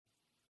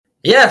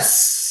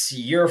Yes,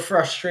 you're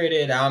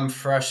frustrated. I'm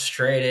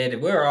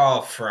frustrated. We're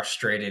all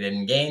frustrated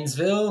in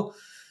Gainesville.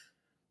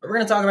 But we're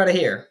going to talk about it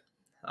here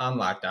on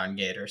Locked On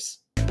Gators.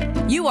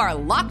 You are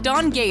Locked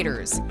On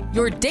Gators,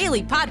 your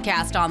daily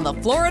podcast on the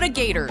Florida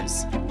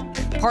Gators.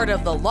 Part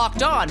of the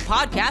Locked On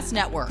Podcast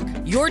Network,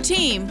 your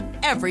team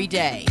every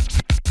day.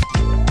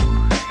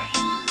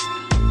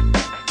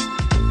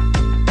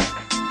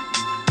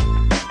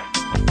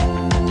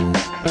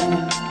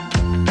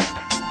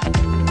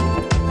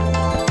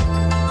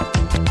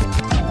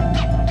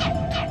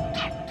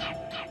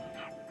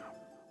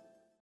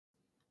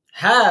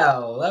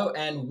 Hello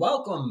and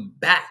welcome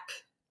back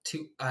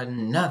to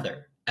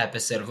another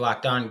episode of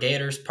Locked On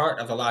Gators, part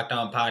of the Locked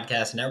On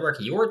Podcast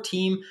Network, your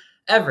team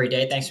every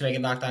day. Thanks for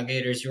making Locked On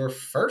Gators your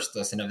first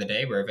listen of the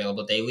day. We're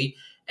available daily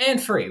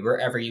and free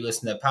wherever you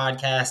listen to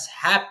podcasts.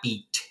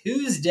 Happy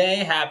Tuesday.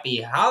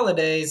 Happy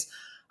holidays.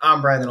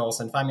 I'm Brandon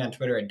Olson. Find me on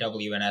Twitter at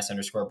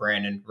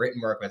WNS_Brandon.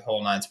 Written work with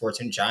Whole Nine Sports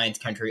and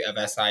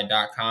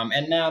GiantsCountryOfSI.com.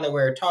 And now that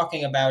we're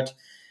talking about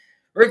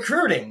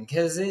recruiting,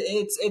 because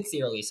it's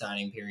the early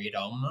signing period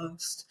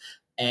almost,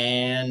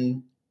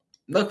 and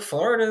look,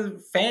 Florida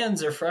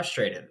fans are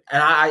frustrated,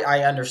 and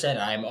I understand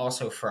it. I am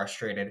also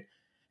frustrated,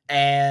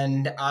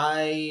 and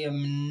I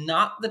am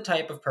not the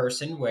type of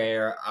person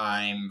where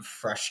I'm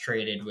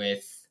frustrated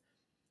with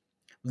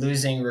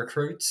losing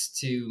recruits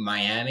to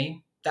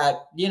Miami.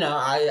 That,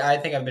 I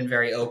think I've been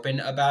very open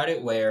about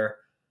it, where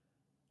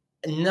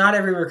not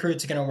every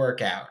recruit's going to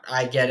work out.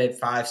 I get it.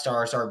 5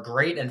 stars are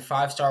great, and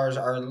 5 stars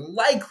are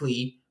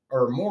likely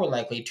or more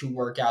likely to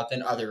work out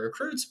than other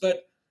recruits,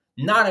 but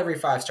not every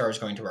 5 star is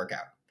going to work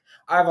out.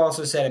 I've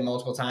also said it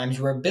multiple times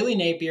where Billy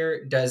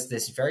Napier does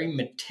this very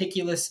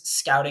meticulous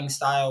scouting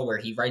style where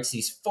he writes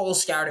these full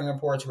scouting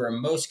reports where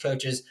most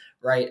coaches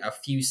write a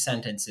few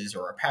sentences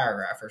or a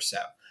paragraph or so.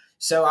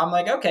 So I'm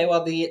like, okay,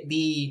 well,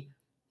 the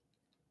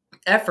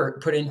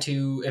effort put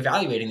into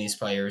evaluating these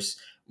players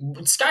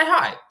sky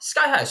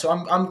high. So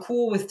I'm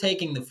cool with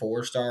taking the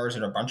 4 stars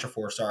and a bunch of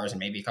 4 stars and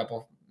maybe a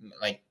couple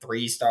like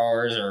 3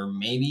 stars or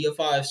maybe a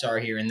 5 star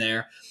here and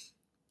there.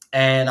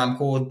 And I'm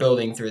cool with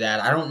building through that.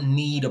 I don't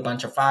need a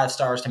bunch of 5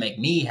 stars to make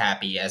me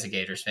happy as a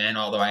Gators fan,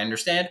 although I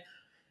understand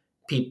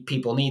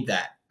people need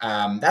that.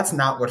 That's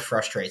not what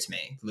frustrates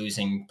me,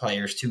 losing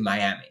players to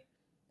Miami.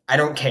 I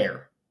don't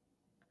care.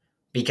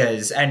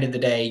 Because end of the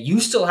day,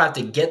 you still have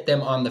to get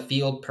them on the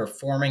field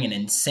performing and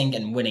in sync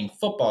and winning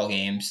football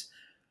games.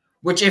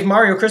 Which, if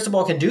Mario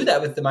Cristobal can do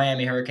that with the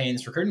Miami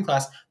Hurricanes recruiting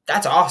class,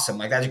 that's awesome.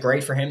 Like, that's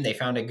great for him. They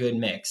found a good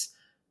mix.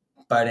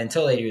 But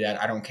until they do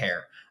that, I don't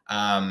care.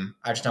 I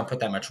just don't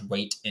put that much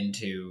weight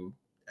into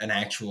an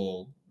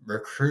actual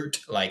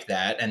recruit like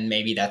that. And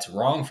maybe that's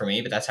wrong for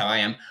me, but that's how I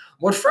am.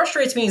 What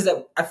frustrates me is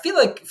that I feel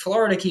like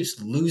Florida keeps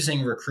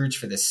losing recruits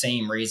for the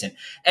same reason.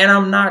 And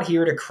I'm not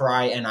here to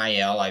cry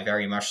NIL. I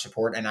very much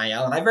support NIL.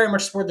 And I very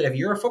much support that if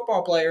you're a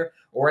football player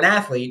or an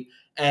athlete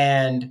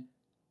and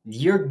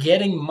you're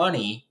getting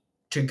money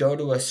to go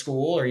to a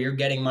school, or you're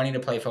getting money to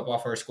play football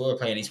for a school or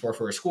play any sport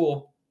for a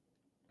school,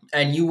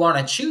 and you want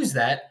to choose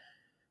that,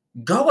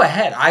 go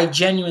ahead. I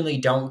genuinely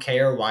don't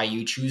care why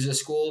you choose a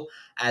school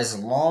as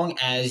long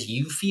as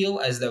you feel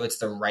as though it's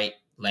the right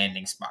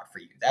landing spot for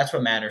you. That's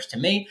what matters to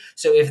me.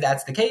 So if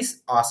that's the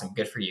case, awesome,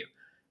 good for you.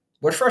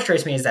 What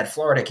frustrates me is that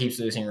Florida keeps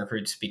losing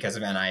recruits because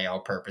of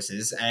NIL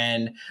purposes.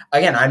 And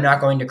again, I'm not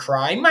going to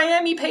cry.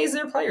 Miami pays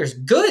their players.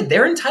 Good.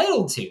 They're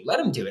entitled to. Let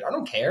them do it. I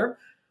don't care.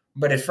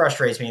 But it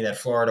frustrates me that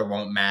Florida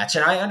won't match.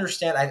 And I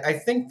understand. I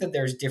think that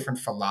there's different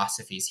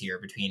philosophies here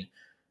between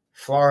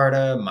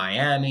Florida,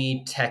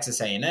 Miami, Texas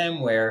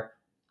A&M, where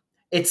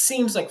it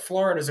seems like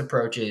Florida's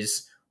approach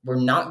is we're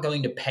not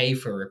going to pay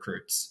for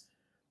recruits.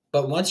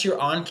 But once you're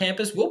on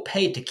campus, we'll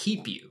pay to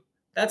keep you.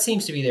 That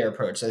seems to be their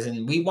approach. As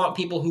in, we want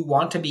people who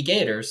want to be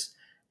Gators,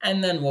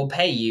 and then we'll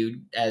pay you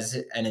as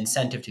an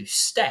incentive to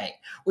stay,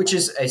 which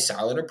is a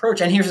solid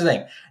approach. And here's the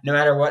thing. No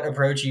matter what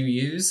approach you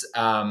use,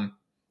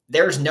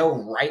 there's no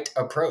right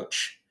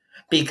approach,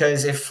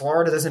 because if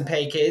Florida doesn't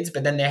pay kids,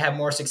 but then they have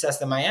more success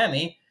than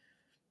Miami,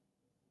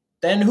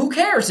 then who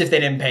cares if they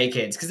didn't pay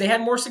kids? Because they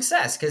had more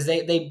success, because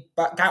they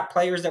got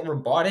players that were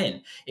bought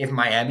in. If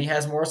Miami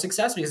has more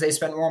success because they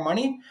spent more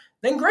money,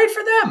 then great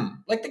for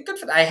them. Like, good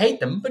for them. I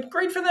hate them, but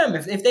great for them.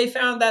 If they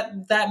found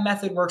that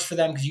method works for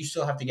them, because you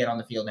still have to get on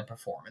the field and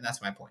perform, and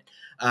that's my point.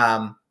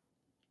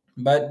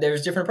 But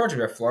there's different approaches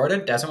where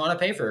Florida doesn't want to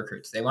pay for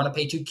recruits. They want to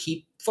pay to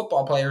keep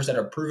football players that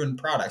are proven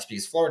products,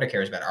 because Florida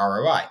cares about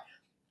ROI.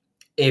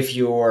 If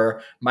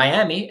you're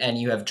Miami and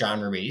you have John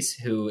Ruiz,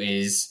 who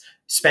is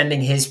spending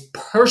his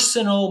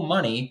personal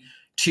money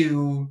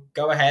to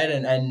go ahead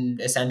and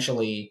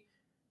essentially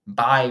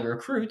buy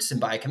recruits and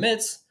buy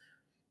commits,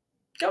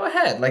 go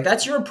ahead. Like,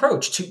 that's your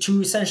approach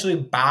to essentially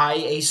buy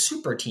a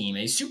super team,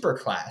 a super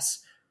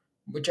class,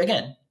 which,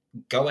 again,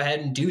 go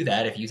ahead and do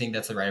that if you think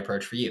that's the right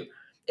approach for you.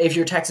 If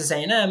you're Texas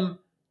A&M,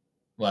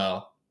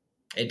 well,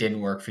 it didn't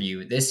work for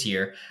you this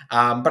year.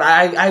 But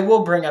I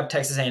will bring up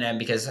Texas A&M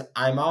because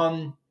I'm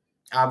on,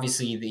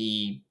 obviously,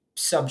 the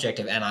subject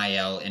of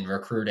NIL in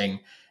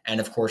recruiting. And,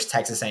 of course,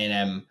 Texas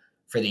A&M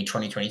for the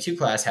 2022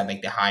 class had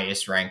like the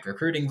highest ranked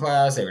recruiting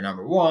class. They were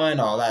number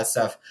one, all that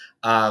stuff.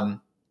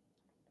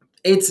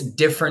 It's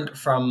different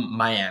from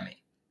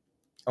Miami.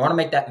 I want to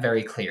make that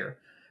very clear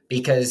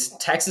because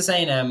Texas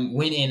A&M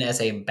went in as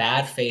a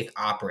bad faith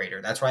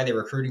operator. That's why the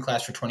recruiting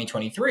class for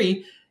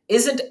 2023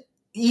 isn't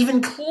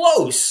even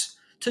close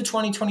to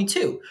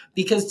 2022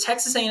 because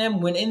Texas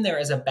A&M went in there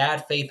as a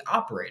bad faith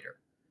operator.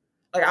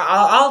 Like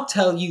I'll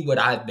tell you what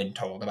I've been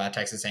told about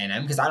Texas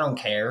A&M because I don't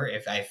care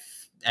if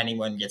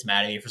anyone gets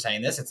mad at me for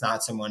saying this. It's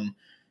not someone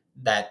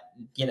that,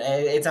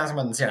 it's not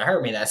someone that's going to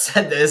hurt me that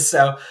said this.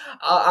 So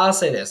I'll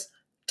say this.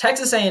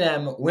 Texas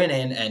A&M went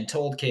in and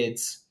told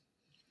kids,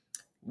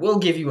 we'll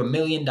give you $1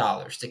 million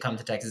to come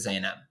to Texas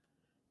A&M.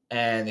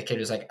 And the kid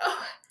was like,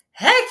 oh,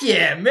 heck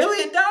yeah, $1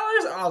 million?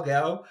 I'll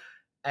go.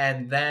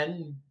 And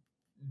then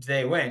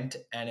they went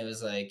and it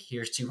was like,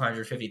 here's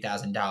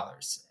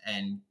 $250,000.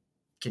 And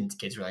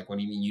kids were like, what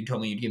do you mean? You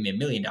told me you'd give me $1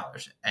 million.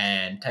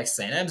 And Texas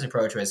A&M's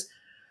approach was,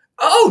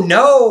 oh,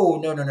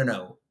 no.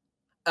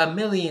 $1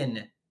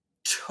 million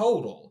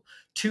total,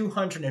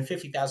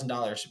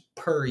 $250,000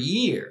 per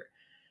year.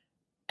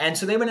 And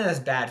so they went in as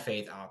bad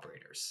faith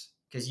operators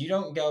because you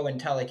don't go and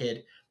tell a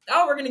kid,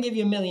 oh, we're going to give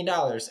you $1 million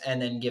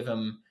and then give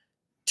them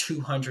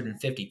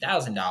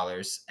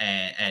 $250,000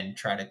 and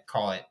try to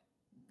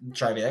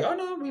be like, oh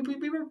no,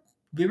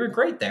 we were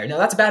great there. No,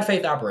 that's bad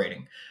faith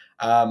operating.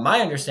 My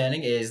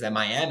understanding is that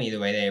Miami, the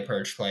way they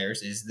approach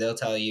players is they'll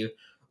tell you,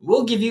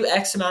 we'll give you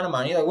X amount of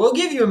money. Like we'll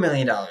give you $1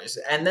 million.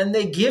 And then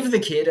they give the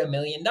kid $1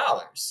 million.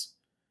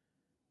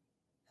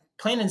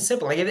 Plain and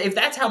simple. Like if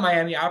that's how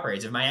Miami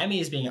operates, if Miami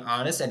is being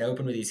honest and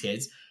open with these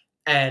kids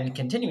and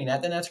continuing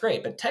that, then that's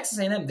great. But Texas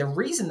A&M, the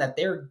reason that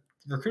their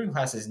recruiting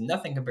class is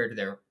nothing compared to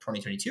their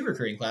 2022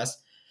 recruiting class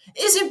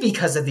isn't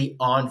because of the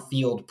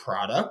on-field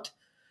product,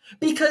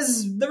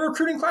 because the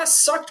recruiting class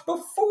sucked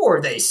before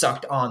they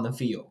sucked on the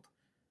field.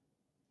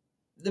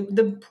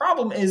 The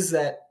problem is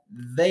that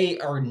they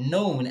are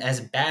known as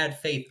bad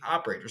faith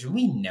operators.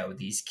 We know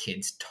these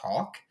kids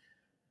talk.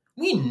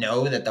 We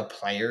know that the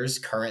players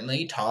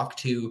currently talk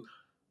to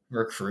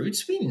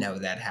recruits. We know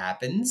that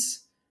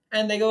happens.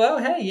 And they go, oh,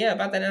 hey, yeah,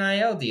 about that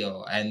NIL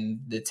deal.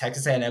 And the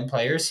Texas A&M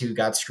players who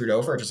got screwed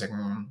over are just like,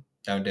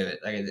 don't do it.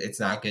 Like, it's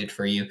not good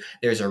for you.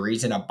 There's a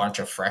reason a bunch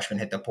of freshmen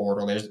hit the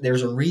portal.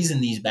 There's a reason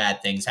these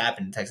bad things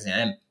happen in Texas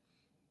A&M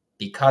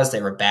because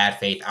they were bad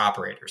faith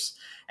operators.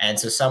 And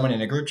so someone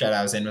in a group chat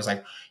I was in was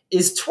like,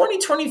 is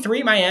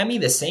 2023 Miami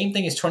the same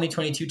thing as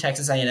 2022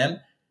 Texas A&M?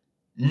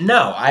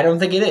 No, I don't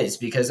think it is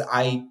because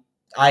I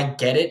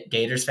get it,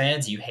 Gators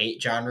fans, you hate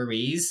John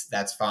Ruiz.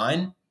 That's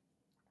fine.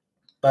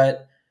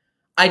 But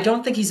I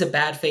don't think he's a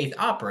bad faith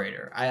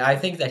operator. I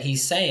think that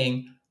he's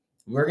saying,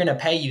 we're going to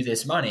pay you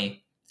this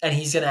money, and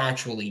he's going to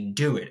actually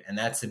do it. And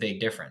that's the big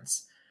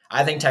difference.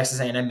 I think Texas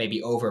A&M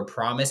maybe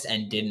overpromised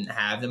and didn't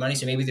have the money.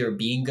 So maybe they were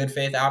being good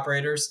faith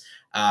operators,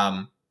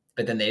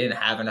 but then they didn't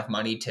have enough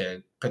money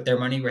to put their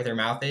money where their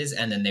mouth is.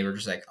 And then they were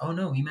just like, oh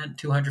no, we meant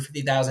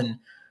 $250,000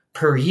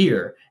 per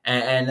year.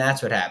 And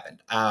that's what happened.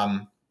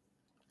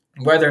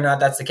 Whether or not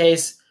that's the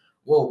case,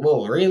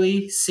 we'll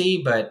really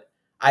see. But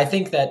I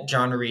think that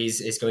John Ruiz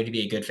is going to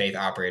be a good faith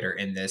operator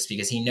in this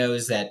because he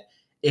knows that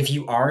if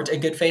you aren't a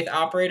good faith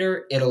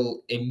operator,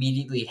 it'll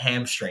immediately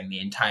hamstring the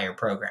entire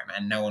program.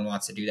 And no one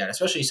wants to do that,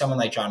 especially someone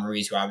like John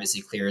Ruiz,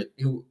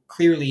 who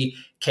clearly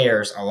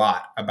cares a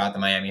lot about the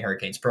Miami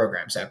Hurricanes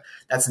program. So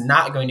that's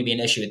not going to be an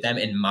issue with them,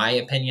 in my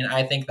opinion.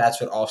 I think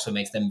that's what also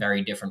makes them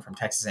very different from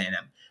Texas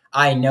A&M.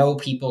 I know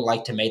people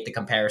like to make the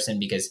comparison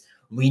because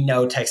we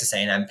know Texas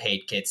A&M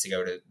paid kids to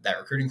go to that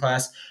recruiting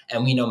class,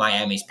 and we know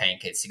Miami's paying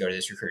kids to go to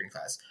this recruiting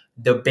class.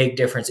 The big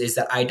difference is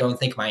that I don't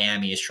think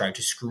Miami is trying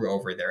to screw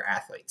over their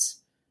athletes.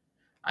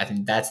 I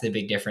think that's the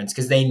big difference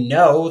because they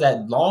know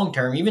that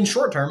long-term, even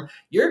short-term,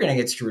 you're going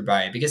to get screwed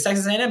by it because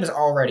Texas A&M is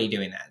already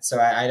doing that. So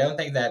I don't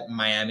think that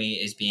Miami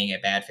is being a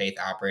bad faith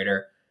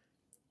operator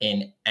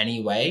in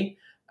any way.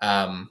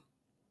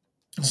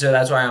 So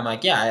that's why I'm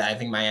like, yeah, I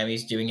think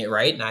Miami's doing it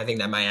right. And I think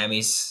that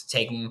Miami's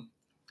taking,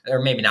 or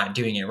maybe not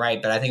doing it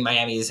right, but I think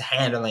Miami is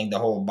handling the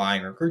whole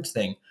buying recruits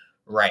thing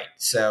right.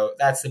 So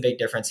that's the big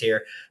difference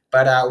here.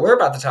 But we're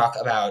about to talk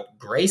about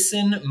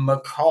Grayson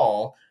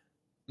McCall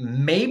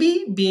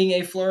maybe being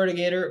a Florida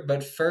Gator.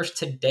 But first,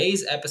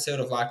 today's episode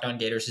of Locked On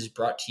Gators is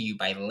brought to you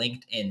by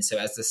LinkedIn. So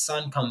as the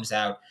sun comes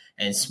out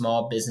and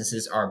small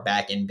businesses are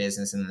back in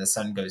business and the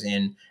sun goes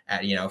in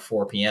at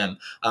 4 p.m.,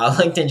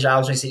 LinkedIn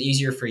Jobs makes it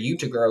easier for you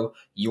to grow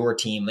your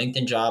team.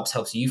 LinkedIn Jobs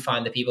helps you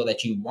find the people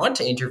that you want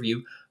to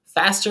interview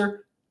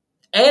faster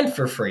and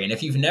for free. And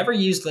if you've never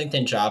used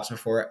LinkedIn Jobs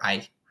before,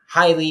 I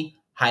highly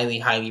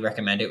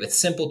recommend it. With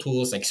simple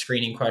tools like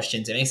screening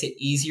questions, it makes it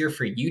easier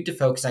for you to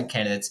focus on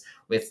candidates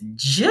with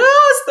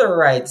just the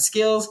right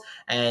skills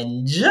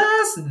and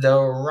just the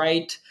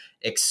right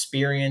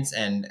experience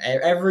and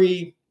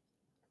every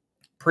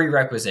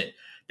prerequisite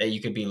that you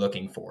could be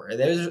looking for.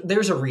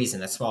 There's a reason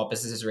that small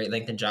businesses rate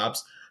LinkedIn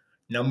Jobs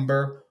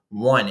number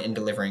one in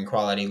delivering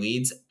quality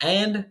leads,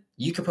 and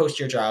you can post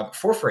your job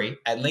for free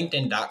at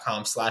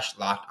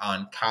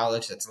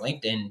linkedin.com/lockedoncollege. That's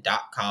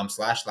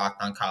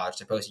linkedin.com/lockedoncollege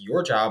to post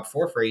your job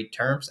for free.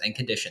 Terms and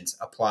conditions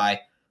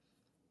apply.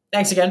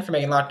 Thanks again for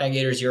making Locked On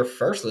Gators your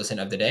first listen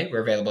of the day.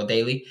 We're available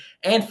daily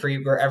and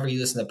free wherever you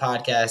listen to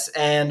podcasts.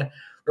 And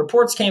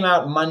reports came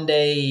out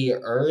Monday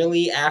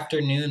early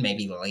afternoon,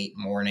 maybe late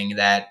morning,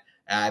 that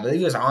I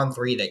believe it was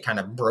On3 that kind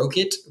of broke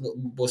it.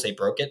 We'll say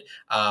broke it.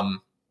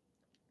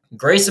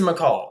 Grayson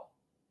McCall,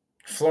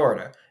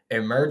 Florida,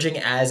 emerging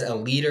as a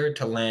leader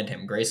to land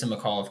him. Grayson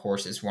McCall, of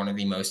course, is one of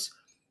the most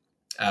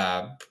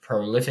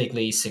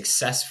prolifically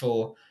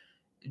successful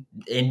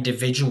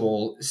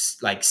individual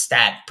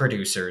stat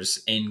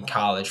producers in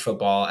college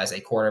football as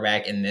a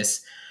quarterback in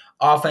this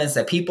offense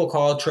that people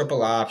call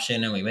triple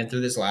option. And we went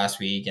through this last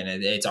week, and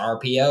it's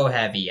RPO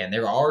heavy, and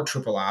there are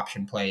triple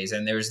option plays,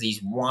 and there's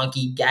these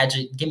wonky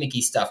gadget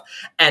gimmicky stuff,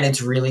 and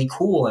it's really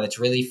cool and it's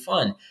really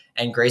fun.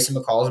 And Grayson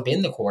McCall has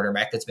been the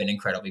quarterback that's been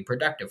incredibly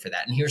productive for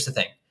that. And here's the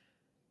thing.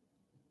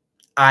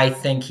 I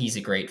think he's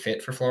a great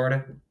fit for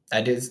Florida.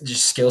 I do,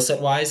 just skill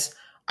set wise,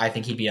 I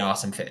think he'd be an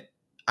awesome fit.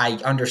 I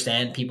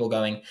understand people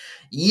going,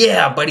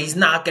 yeah, but he's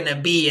not going to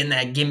be in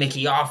that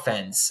gimmicky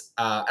offense.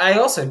 I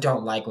also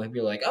don't like when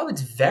people are like, oh,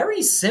 it's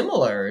very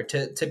similar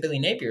to Billy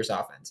Napier's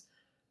offense.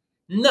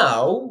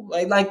 No,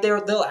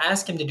 they'll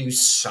ask him to do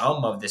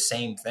some of the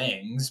same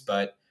things,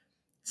 but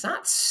it's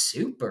not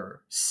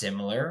super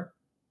similar.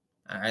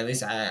 At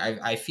least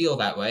I feel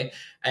that way.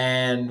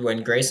 And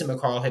when Grayson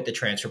McCall hit the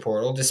transfer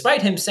portal,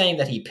 despite him saying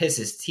that he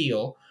pisses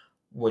teal,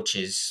 which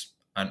is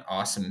an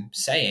awesome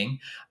saying,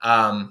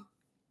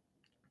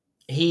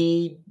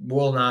 he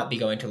will not be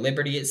going to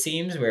Liberty, it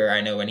seems, where I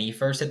know when he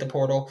first hit the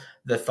portal,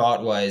 the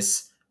thought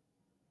was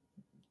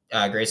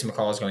Grayson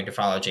McCall is going to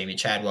follow Jamey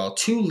Chadwell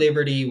to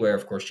Liberty, where,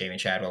 of course, Jamey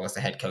Chadwell was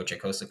the head coach at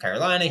Coastal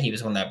Carolina. He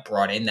was one that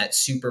brought in that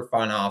super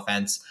fun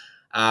offense.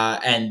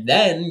 And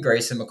then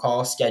Grayson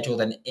McCall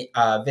scheduled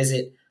a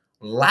visit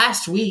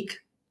last week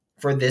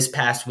for this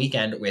past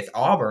weekend with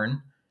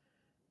Auburn.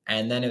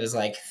 And then it was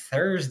like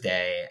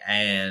Thursday,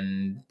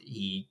 and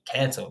he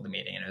canceled the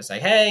meeting. And it was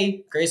like,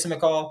 hey, Grayson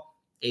McCall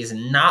is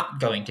not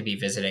going to be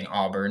visiting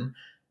Auburn,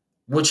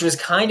 which was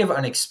kind of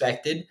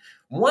unexpected.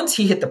 Once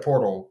he hit the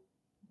portal,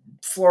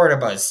 Florida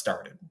buzz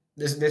started.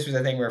 This was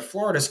a thing where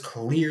Florida's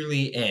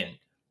clearly in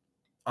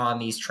on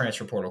these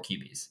transfer portal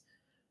QBs.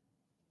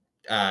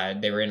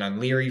 They were in on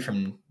Leary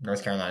from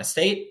North Carolina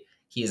State.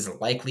 He is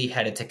likely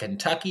headed to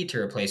Kentucky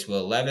to replace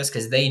Will Levis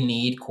because they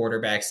need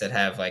quarterbacks that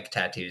have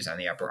tattoos on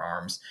the upper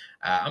arms.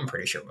 I'm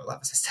pretty sure Will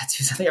Levis has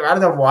tattoos on the upper arms.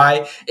 I don't know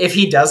why. If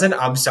he doesn't,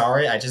 I'm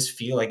sorry. I just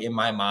feel like in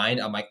my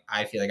mind,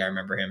 I feel like I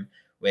remember him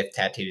with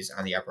tattoos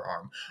on the upper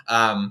arm.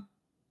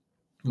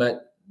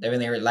 But they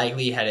were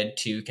likely headed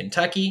to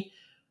Kentucky.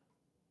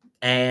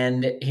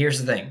 And here's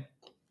the thing.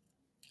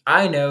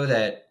 I know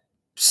that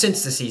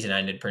since the season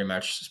ended, pretty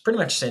much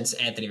since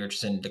Anthony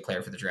Richardson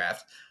declared for the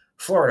draft,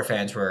 Florida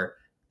fans were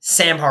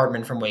Sam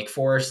Hartman from Wake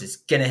Forest is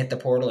going to hit the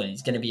portal and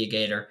he's going to be a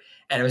Gator.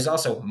 And it was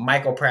also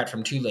Michael Pratt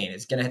from Tulane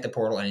is going to hit the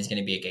portal and he's going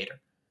to be a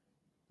Gator.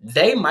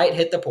 They might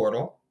hit the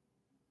portal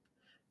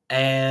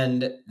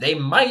and they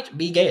might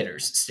be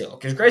Gators still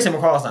because Grayson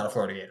McCall is not a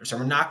Florida Gator. So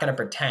we're not going to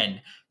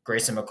pretend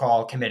Grayson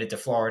McCall committed to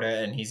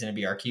Florida and he's going to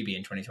be our QB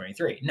in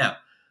 2023. No.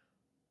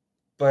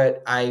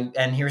 But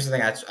here's the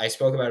thing. I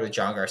spoke about it with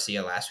John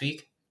Garcia last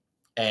week,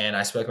 and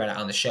I spoke about it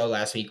on the show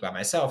last week by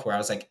myself, where I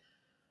was like,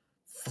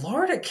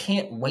 Florida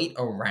can't wait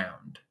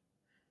around.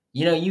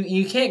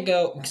 You can't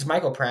go, because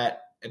Michael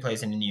Pratt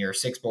plays in the New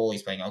Year's Six Bowl.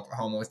 He's playing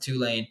Oklahoma with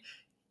Tulane.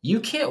 You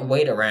can't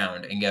wait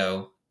around and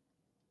go,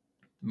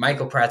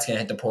 Michael Pratt's going to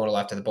hit the portal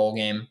after the bowl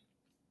game,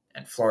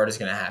 and Florida's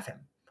going to have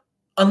him.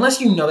 Unless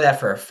you know that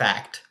for a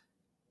fact,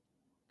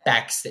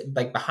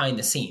 behind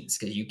the scenes,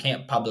 because you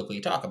can't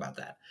publicly talk about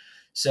that.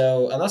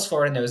 So unless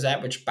Florida knows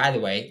that, which, by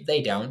the way,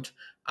 they don't,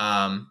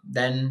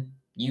 then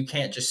you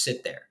can't just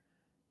sit there.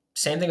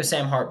 Same thing with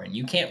Sam Hartman.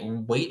 You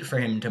can't wait for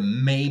him to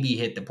maybe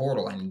hit the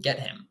portal and get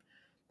him.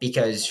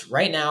 Because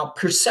right now,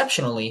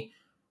 perceptionally,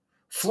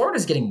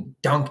 Florida's getting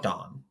dunked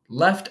on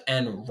left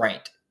and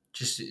right.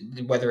 Just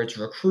whether it's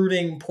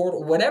recruiting,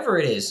 portal, whatever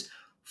it is,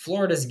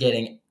 Florida's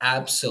getting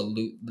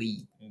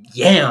absolutely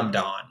yammed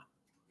on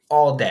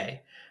all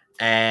day.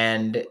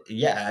 And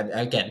yeah,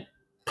 again,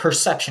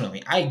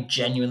 perceptionally, I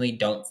genuinely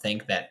don't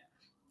think that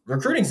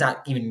recruiting's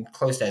not even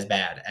close to as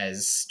bad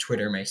as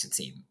Twitter makes it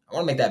seem. I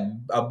want to make that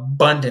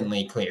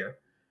abundantly clear.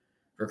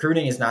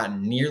 Recruiting is not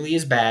nearly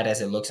as bad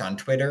as it looks on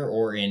Twitter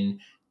or in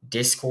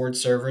Discord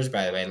servers.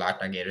 By the way,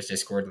 Locked On Gators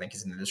Discord link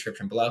is in the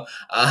description below.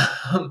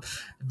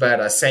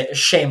 But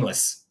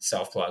shameless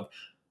self-plug.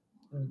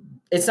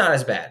 It's not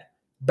as bad,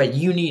 but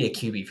you need a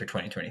QB for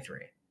 2023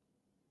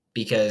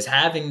 because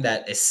having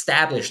that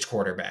established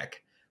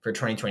quarterback for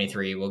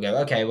 2023 will go,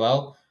 okay,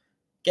 well,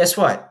 guess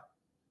what?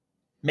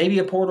 Maybe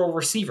a portal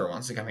receiver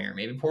wants to come here.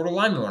 Maybe a portal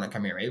lineman want to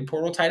come here. Maybe a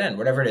portal tight end,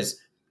 whatever it is.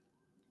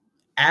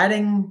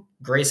 Adding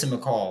Grayson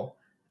McCall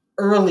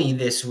early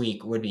this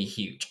week would be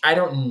huge. I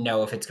don't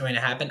know if it's going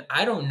to happen.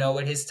 I don't know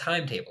what his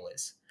timetable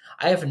is.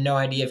 I have no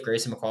idea if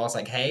Grayson McCall is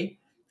like, hey,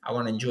 I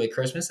want to enjoy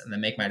Christmas and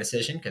then make my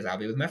decision because I'll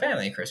be with my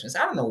family at Christmas.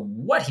 I don't know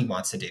what he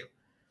wants to do.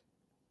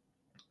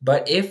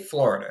 But if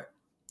Florida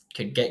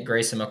could get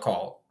Grayson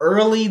McCall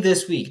early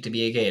this week to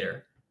be a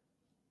Gator,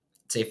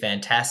 it's a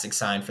fantastic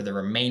sign for the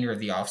remainder of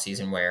the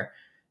offseason where,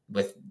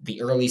 with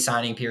the early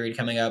signing period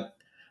coming up,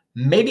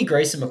 maybe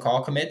Grayson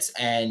McCall commits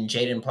and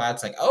Jaden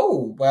Platt's like,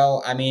 oh,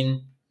 well, I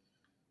mean,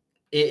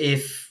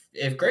 if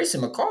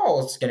Grayson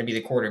McCall is going to be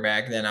the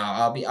quarterback, then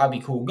I'll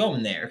be cool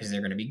going there because they're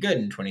going to be good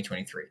in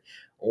 2023.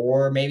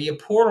 Or maybe a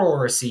portal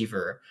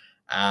receiver.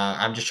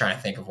 I'm just trying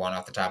to think of one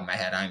off the top of my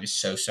head. I'm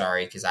so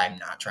sorry because I'm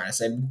not trying to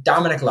say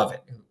Dominic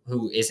Lovett,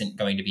 who isn't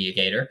going to be a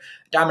Gator.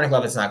 Dominic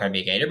Lovett's not going to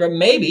be a Gator, but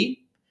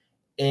maybe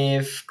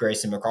if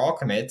Grayson McCall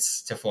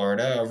commits to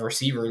Florida, a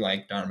receiver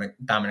like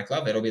Dominic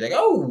Lovett, it'll be like,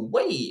 oh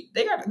wait,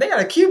 they got a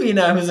QB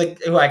now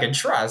who I can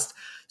trust,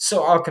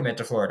 so I'll commit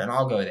to Florida and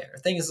I'll go there.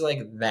 Things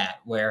like that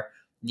where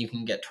you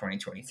can get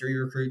 2023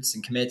 recruits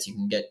and commits, you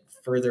can get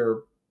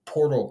further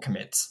portal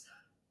commits,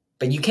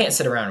 but you can't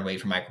sit around and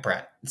wait for Michael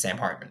Pratt and Sam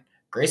Hartman.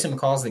 Grayson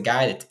McCall is the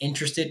guy that's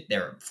interested.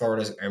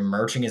 Florida's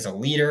emerging as a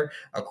leader,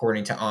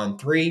 according to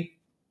On3.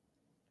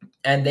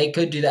 And they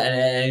could do that,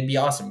 and it'd be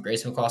awesome.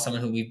 Grayson McCall is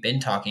someone who we've been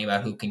talking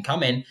about who can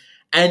come in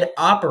and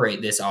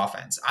operate this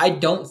offense. I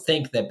don't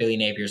think that Billy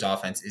Napier's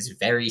offense is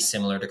very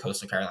similar to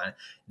Coastal Carolina.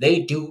 They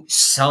do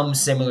some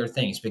similar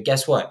things, but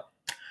guess what?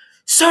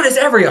 So does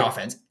every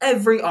offense.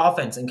 Every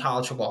offense in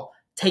college football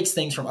takes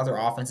things from other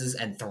offenses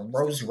and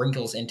throws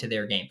wrinkles into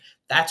their game.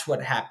 That's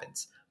what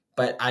happens.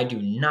 But I do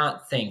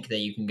not think that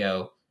you can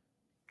go,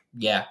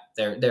 yeah,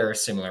 they're a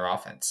similar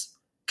offense.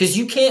 Because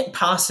you can't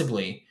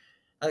possibly,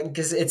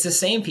 because it's the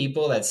same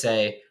people that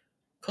say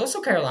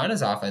Coastal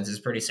Carolina's offense is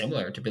pretty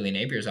similar to Billy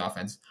Napier's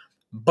offense,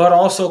 but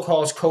also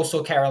calls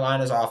Coastal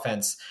Carolina's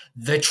offense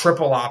the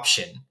triple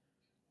option.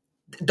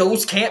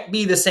 Those can't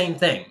be the same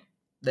thing.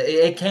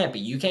 It can't be.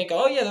 You can't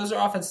go, oh yeah, those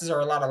offenses are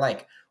a lot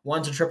alike.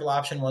 One's a triple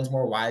option, one's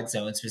more wide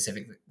zone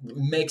specific. It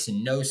makes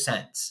no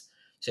sense.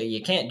 So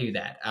you can't do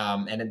that.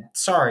 And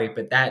sorry,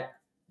 but that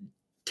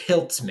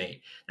tilts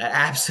me. That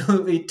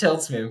absolutely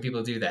tilts me when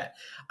people do that.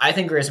 I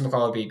think Grayson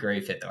McCall would be a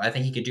great fit, though. I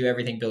think he could do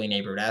everything Billy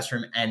Napier would ask for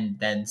him and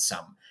then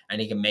some. And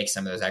he can make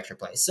some of those extra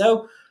plays.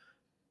 So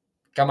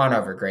come on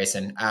over,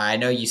 Grayson. I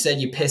know you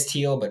said you pissed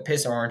teal, but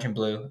piss orange and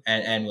blue,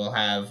 and we'll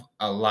have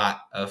a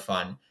lot of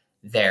fun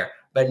there.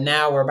 But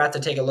now we're about to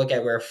take a look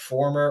at where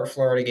former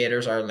Florida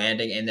Gators are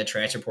landing in the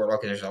transfer portal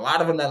because there's a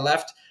lot of them that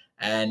left.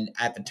 And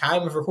at the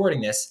time of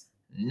recording this,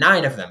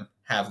 9 of them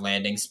have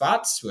landing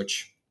spots,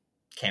 which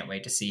can't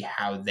wait to see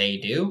how they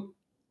do.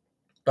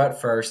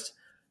 But first,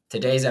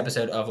 today's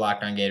episode of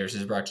Locked On Gators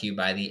is brought to you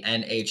by the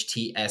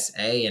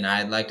NHTSA, and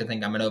I'd like to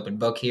think I'm an open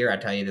book here. I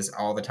tell you this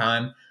all the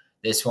time.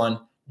 This one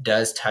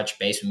does touch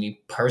base with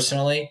me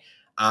personally.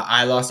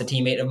 I lost a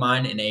teammate of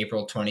mine in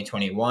April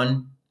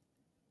 2021.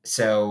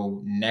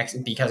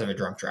 Because of a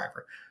drunk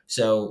driver.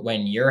 So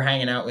when you're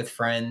hanging out with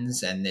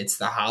friends and it's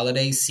the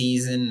holiday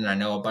season, and I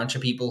know a bunch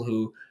of people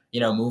who,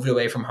 moved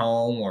away from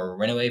home or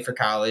went away for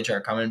college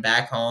are coming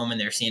back home and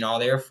they're seeing all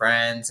their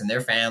friends and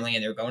their family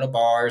and they're going to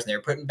bars and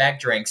they're putting back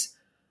drinks.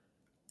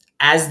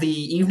 As the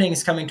evening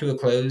is coming to a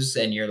close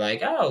and you're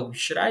like, oh,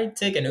 should I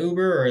take an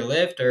Uber or a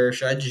Lyft or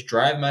should I just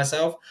drive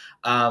myself?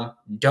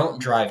 Don't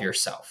drive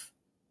yourself.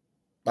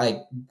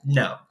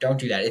 No, don't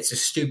do that. It's a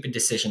stupid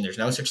decision. There's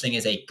no such thing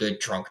as a good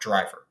drunk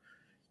driver.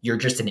 You're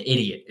just an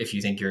idiot if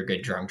you think you're a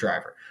good drunk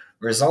driver.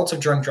 Results of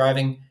drunk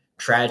driving,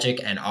 tragic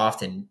and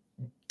often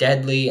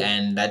deadly,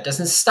 and that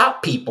doesn't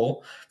stop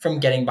people from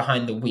getting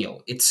behind the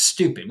wheel. It's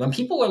stupid. When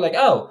people are like,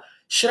 oh,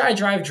 should I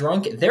drive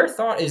drunk? Their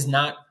thought is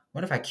not,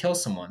 what if I kill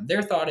someone?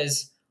 Their thought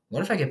is,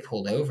 what if I get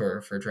pulled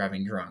over for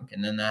driving drunk?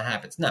 And then that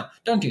happens. No,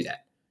 don't do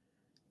that.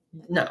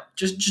 No,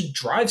 just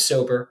drive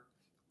sober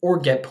or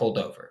get pulled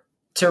over.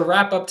 To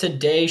wrap up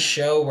today's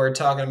show, we're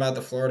talking about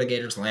the Florida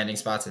Gators landing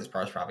spots. This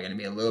part's probably going to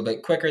be a little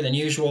bit quicker than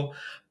usual,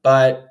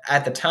 but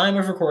at the time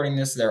of recording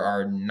this, there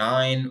are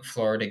 9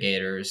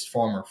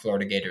 former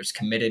Florida Gators,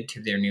 committed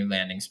to their new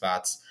landing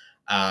spots.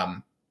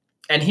 And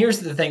here's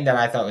the thing that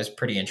I thought was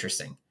pretty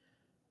interesting.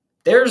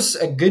 There's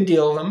a good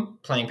deal of them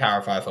playing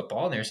Power 5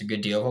 football, and there's a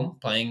good deal of them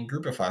playing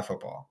Group of 5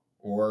 football,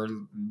 or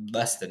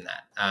less than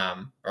that,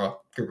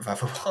 Group of 5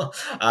 football.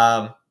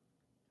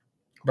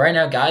 Right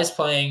now, guys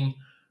playing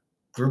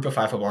Group of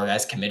 5 football,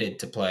 guys committed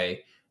to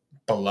play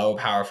below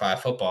Power 5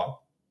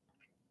 football.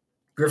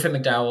 Griffin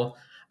McDowell,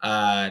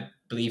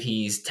 believe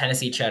he's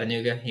Tennessee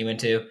Chattanooga, he went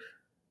to.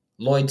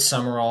 Lloyd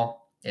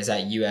Summerall is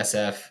at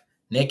USF.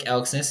 Nick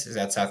Elksnis is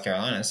at South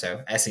Carolina,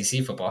 so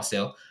SEC football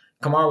still.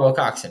 Kamar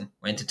Wilcoxon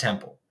went to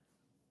Temple.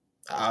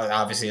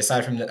 Obviously,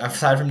 aside from Nick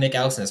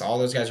Elksnis, all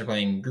those guys are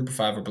playing Group of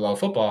 5 or below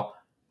football.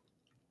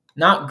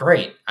 Not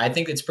great. I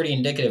think it's pretty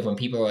indicative when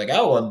people are like,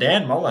 oh, well,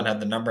 Dan Mullen had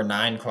the number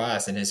 9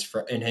 class in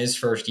his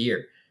first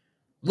year.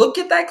 Look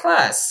at that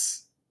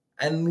class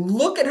and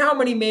look at how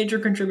many major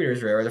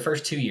contributors there are the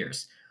first 2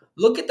 years.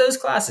 Look at those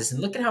classes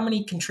and look at how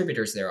many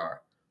contributors there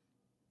are.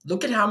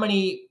 Look at how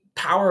many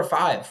Power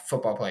 5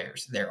 football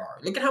players there are.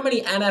 Look at how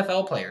many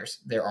NFL players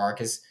there are,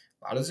 because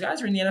A lot of those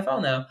guys are in the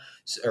NFL now,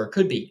 or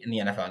could be in the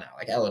NFL now,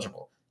 like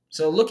eligible.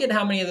 So look at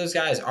how many of those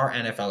guys are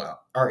in the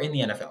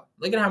NFL.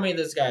 Look at how many of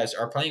those guys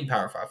are playing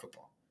Power 5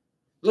 football.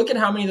 Look at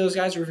how many of those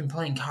guys are even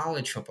playing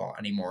college football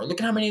anymore. Look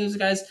at how many of those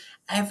guys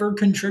ever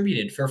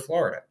contributed for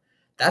Florida.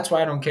 That's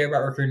why I don't care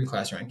about recruiting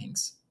class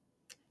rankings,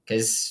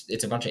 because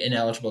it's a bunch of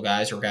ineligible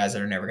guys or guys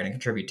that are never going to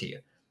contribute to you.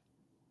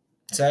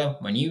 So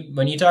when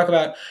you talk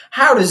about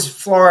how does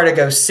Florida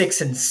go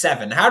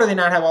 6-7, how do they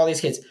not have all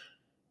these kids?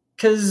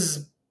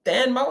 Because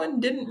Dan Mullen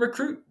didn't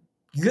recruit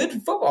good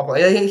football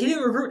players. He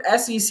didn't recruit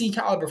SEC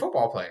caliber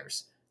football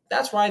players.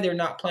 That's why they're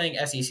not playing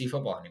SEC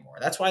football anymore.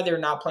 That's why they're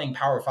not playing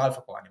Power 5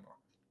 football anymore.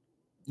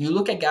 You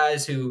look at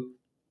guys who,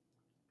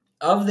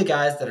 of the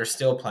guys that are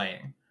still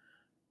playing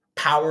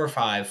Power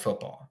 5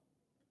 football,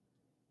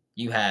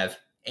 you have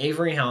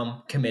Avery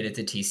Helm committed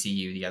to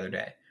TCU the other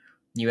day.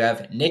 You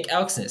have Nick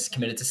Elksnis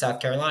committed to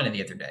South Carolina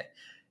the other day.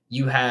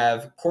 You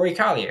have Corey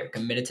Collier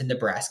committed to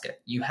Nebraska.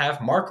 You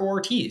have Marco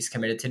Ortiz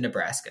committed to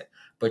Nebraska,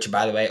 which,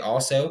 by the way,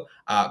 also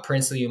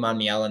Princely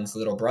Umanmielen's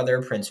little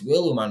brother, Prince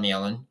Will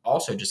Umanmielen,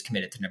 also just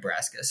committed to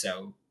Nebraska.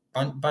 So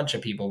bunch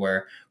of people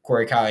where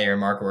Corey Collier and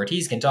Marco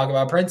Ortiz can talk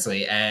about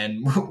Princely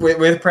and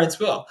with Prince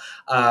Will.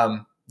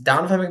 Donovan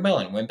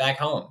McMillan went back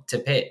home to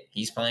Pitt.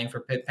 He's playing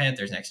for Pitt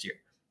Panthers next year.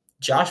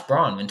 Josh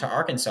Braun went to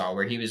Arkansas,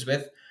 where he was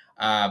with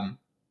Sam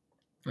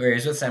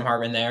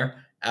Hartman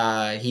there.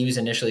 He was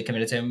initially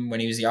committed to him when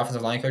he was the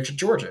offensive line coach at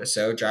Georgia.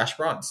 So Josh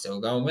Braun still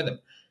going with him.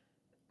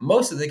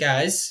 Most of the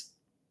guys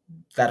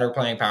that are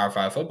playing Power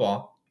 5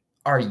 football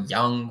are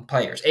young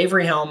players.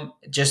 Avery Helm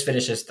just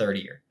finished his third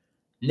year.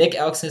 Nick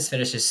Elksnis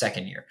finished his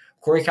second year.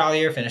 Corey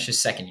Collier finished his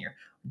second year.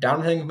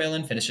 Donovan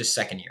McMillan finished his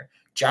second year.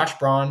 Josh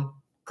Braun,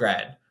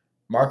 grad.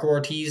 Marco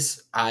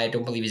Ortiz, I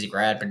don't believe he's a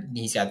grad, but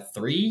he's got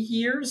 3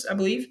 years, I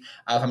believe,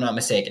 if I'm not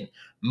mistaken.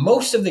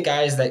 Most of the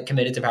guys that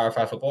committed to Power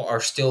 5 football are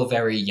still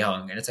very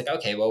young. And it's like,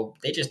 okay, well,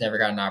 they just never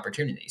got an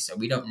opportunity. So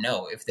we don't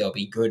know if they'll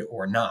be good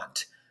or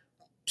not.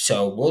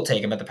 So we'll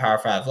take them at the Power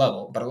 5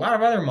 level. But a lot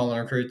of other Mullen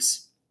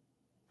recruits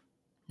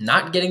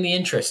not getting the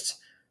interest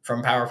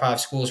from Power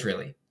 5 schools,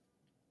 really.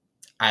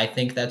 I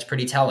think that's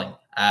pretty telling.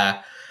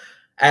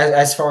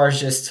 As far as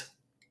just,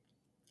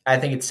 I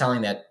think it's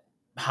telling that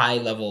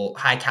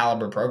high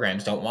caliber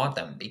programs don't want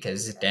them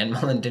because Dan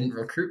Mullen didn't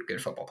recruit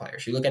good football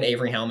players. You look at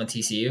Avery Helm at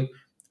TCU.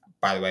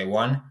 By the way,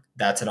 1,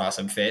 that's an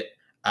awesome fit.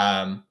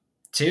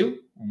 2,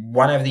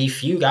 one of the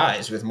few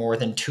guys with more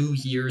than 2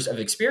 years of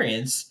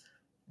experience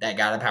that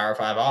got a Power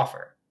 5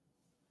 offer.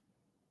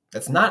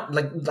 That's not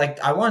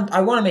like I want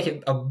to make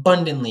it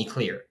abundantly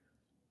clear.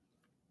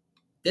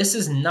 This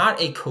is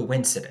not a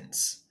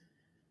coincidence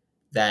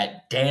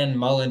that Dan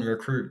Mullen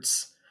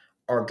recruits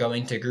are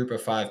going to Group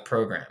of 5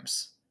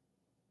 programs.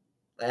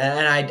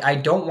 And I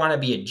don't want to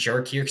be a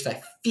jerk here because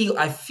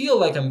I feel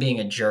like I'm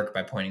being a jerk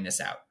by pointing this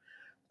out.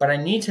 But I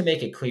need to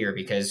make it clear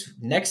because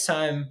next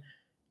time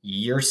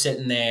you're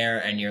sitting there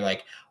and you're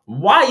like,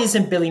 why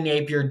isn't Billy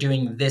Napier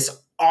doing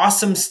this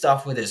awesome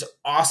stuff with his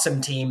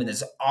awesome team and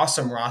his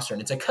awesome roster?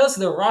 And it's because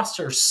the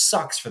roster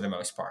sucks for the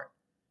most part.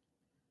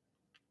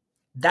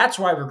 That's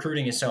why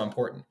recruiting is so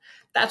important.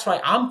 That's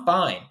why I'm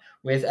fine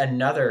with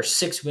another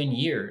 6-win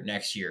year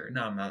next year.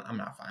 No, I'm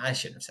not fine. I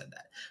shouldn't have said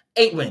that.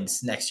 8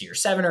 wins next year,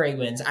 7 or 8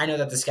 wins. I know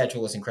that the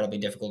schedule is incredibly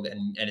difficult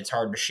and it's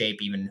hard to shape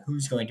even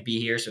who's going to be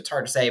here. So it's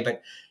hard to say,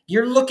 but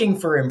you're looking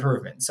for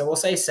improvement. So we'll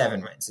say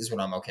 7 wins is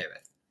what I'm okay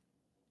with.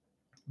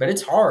 But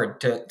it's hard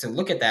to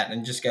look at that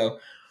and just go,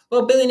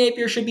 well, Billy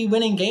Napier should be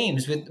winning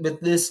games with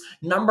this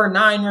number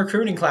 9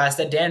 recruiting class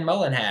that Dan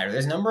Mullen had, or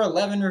this number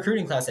 11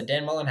 recruiting class that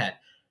Dan Mullen had.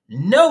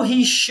 No,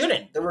 he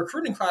shouldn't. The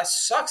recruiting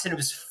class sucks and it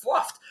was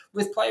fluffed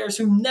with players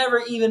who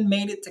never even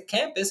made it to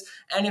campus.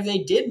 And if they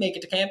did make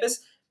it to campus,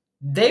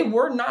 they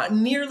were not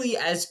nearly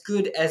as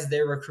good as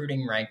their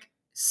recruiting rank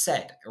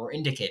said or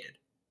indicated.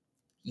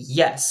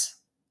 Yes,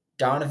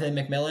 Donovan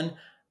McMillan,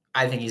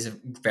 I think he's a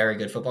very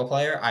good football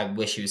player. I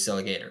wish he was still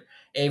a Gator.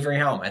 Avery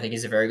Helm, I think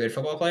he's a very good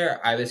football player.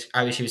 I wish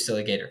he was still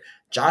a Gator.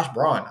 Josh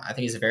Braun, I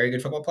think he's a very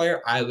good football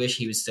player. I wish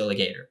he was still a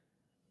Gator.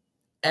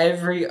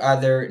 Every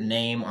other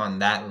name on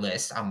that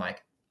list, I'm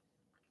like,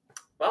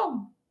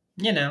 well,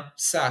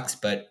 sucks,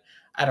 but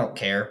I don't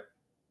care.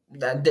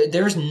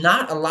 There's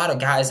not a lot of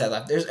guys that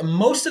left. There's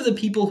most of the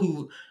people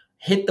who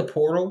hit the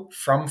portal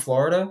from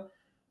Florida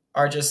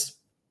are just,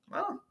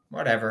 well,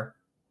 whatever.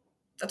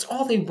 That's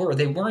all they were.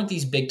 They weren't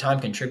these big time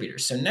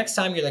contributors. So next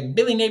time you're like,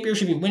 Billy Napier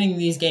should be winning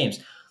these games.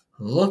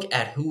 Look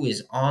at who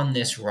is on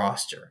this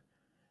roster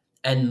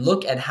and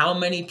look at how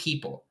many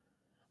people.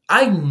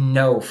 I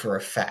know for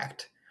a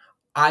fact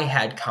I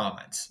had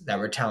comments that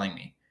were telling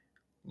me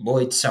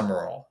Lloyd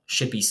Summerall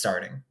should be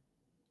starting.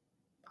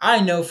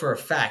 I know for a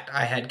fact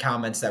I had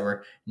comments that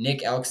were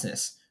Nick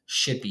Elksnis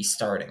should be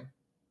starting.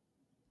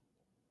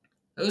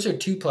 Those are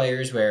 2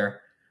 players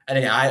where, and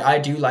again, I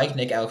do like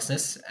Nick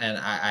Elksnis, and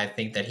I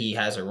think that he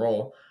has a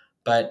role,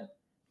 but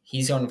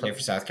he's going to play for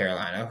South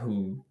Carolina,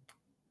 who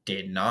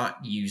did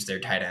not use their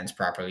tight ends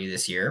properly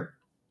this year.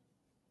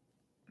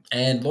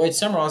 And Lloyd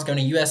Summerall is going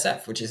to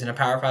USF, which is in a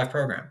Power 5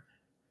 program.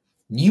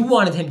 You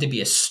wanted him to be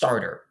a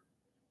starter.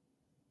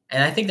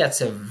 And I think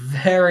that's a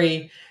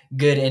very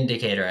good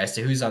indicator as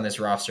to who's on this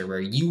roster, where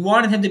you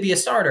wanted him to be a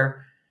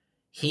starter.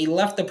 He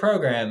left the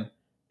program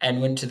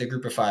and went to the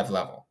group of 5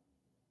 level.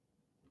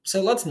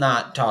 So let's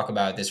not talk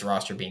about this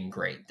roster being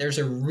great. There's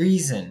a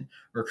reason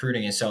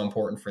recruiting is so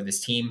important for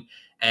this team.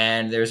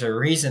 And there's a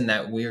reason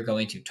that we're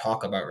going to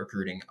talk about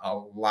recruiting a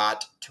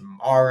lot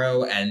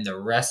tomorrow and the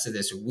rest of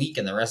this week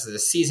and the rest of the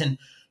season,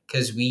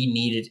 because we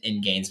need it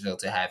in Gainesville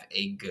to have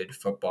a good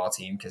football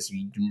team, because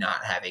we do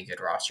not have a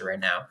good roster right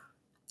now.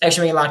 Thanks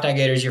for making Locked On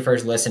Gators your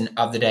first listen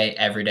of the day.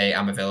 Every day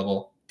I'm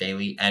available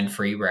daily and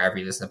free wherever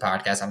you listen to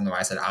podcasts. I don't know why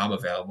I said I'm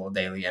available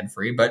daily and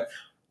free, but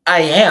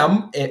I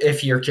am,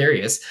 if you're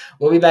curious.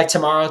 We'll be back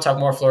tomorrow to talk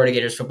more Florida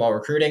Gators football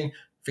recruiting.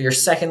 For your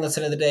second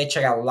listen of the day,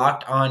 check out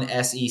Locked On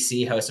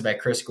SEC, hosted by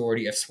Chris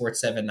Gordy of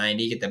Sports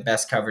 790. Get the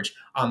best coverage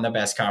on the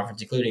best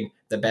conference, including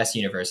the best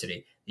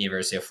university, the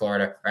University of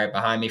Florida. Right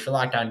behind me for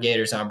Locked On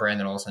Gators, I'm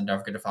Brandon Olson. Don't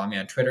forget to follow me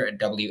on Twitter at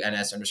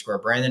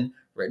WNS_Brandon.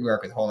 Written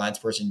work with Whole Line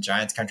Sports and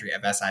Giants Country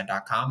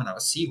FSI.com, and I will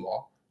see you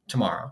all tomorrow.